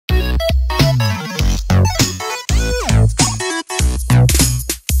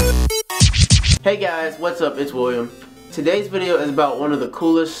guys, what's up? It's William. Today's video is about one of the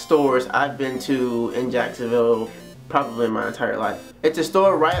coolest stores I've been to in Jacksonville probably in my entire life. It's a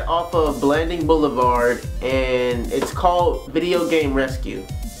store right off of Blvd Boulevard and it's called Video Game Rescue.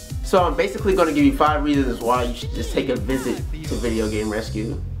 So I'm basically going to give you 5 reasons why you should just take a visit to Video Game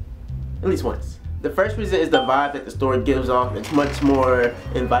Rescue at least once. The first reason is the vibe that the store gives off. It's much more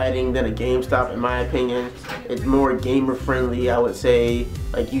inviting than a GameStop in my opinion. It's more gamer friendly, I would say.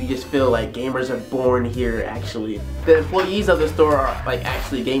 Like, you just feel like gamers are born here actually. The employees of the store are like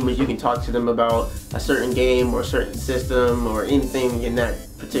actually gamers. You can talk to them about a certain game or a certain system or anything in that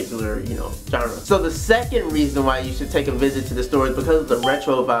particular, genre. So the second reason why you should take a visit to the store is because of the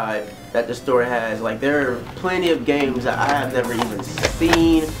retro vibe that the store has. Like, there are plenty of games that I have never even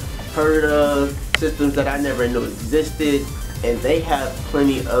seen, heard of, systems that I never knew existed, and they have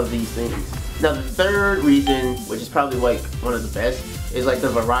plenty of these things. Now the third reason, which is probably like one of the best, is like the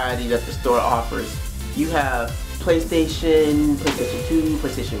variety that the store offers. You have PlayStation, PlayStation 2,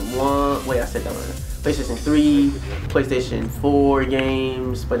 PlayStation 1, wait, I said that one. PlayStation 3, PlayStation 4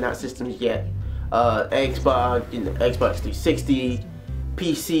 games, but not systems yet. Xbox, Xbox 360,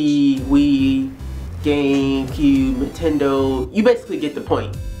 PC, Wii, GameCube, Nintendo. You basically get the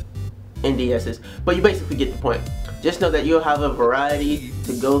point. NDSs, but you basically get the point. Just know that you'll have a variety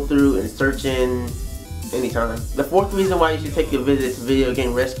to go through and search in anytime. The fourth reason why you should take a visit to Video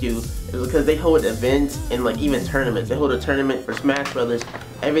Game Rescue is because they hold events and like even tournaments. They hold a tournament for Smash Brothers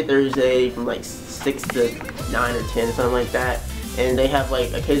every Thursday from like 6 to 9 or 10, something like that. And they have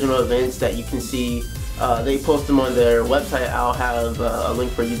like occasional events that you can see. They post them on their website. I'll have a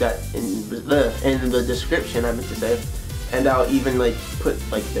link for you that in the description, I meant to say. And I'll even like put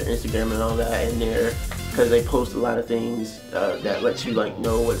like their Instagram and all that in there because they post a lot of things that lets you like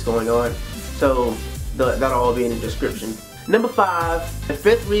know what's going on. So that'll all be in the description. Number 5, the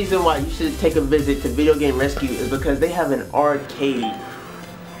fifth reason why you should take a visit to Video Game Rescue is because they have an arcade.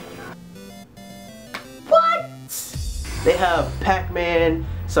 What? They have Pac-Man,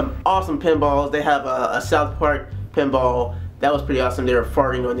 some awesome pinballs. They have a South Park pinball. That was pretty awesome. They were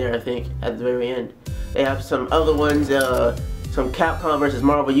farting on there, I think, at the very end. They have some other ones, some Capcom versus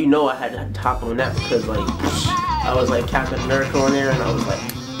Marvel. You know I had to hop on that because like I was like Captain America on there and I was like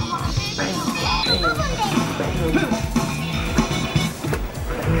bam, bam, bam.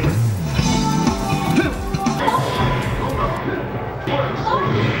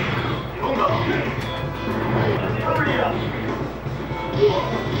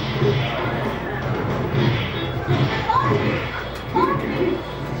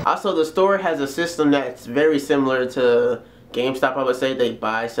 Also, the store has a system that's very similar to GameStop, I would say. They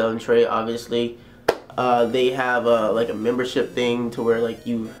buy, sell, and trade, obviously. They have like a membership thing to where like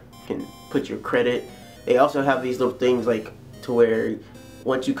you can put your credit. They also have these little things like to where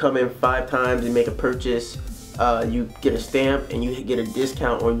once you come in 5 times and make a purchase, you get a stamp and you get a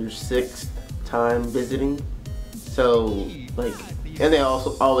discount on your 6th time visiting. So like, and they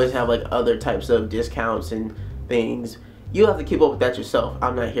also always have like other types of discounts and things. You'll have to keep up with that yourself.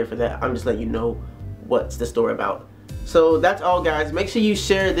 I'm not here for that. I'm just letting you know what's the store about. So that's all, guys. Make sure you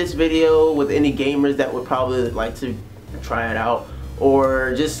share this video with any gamers that would probably like to try it out,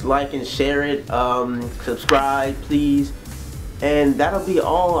 or just like and share it. Subscribe, please. And that'll be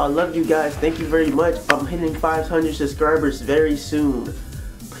all. I love you guys. Thank you very much. I'm hitting 500 subscribers very soon.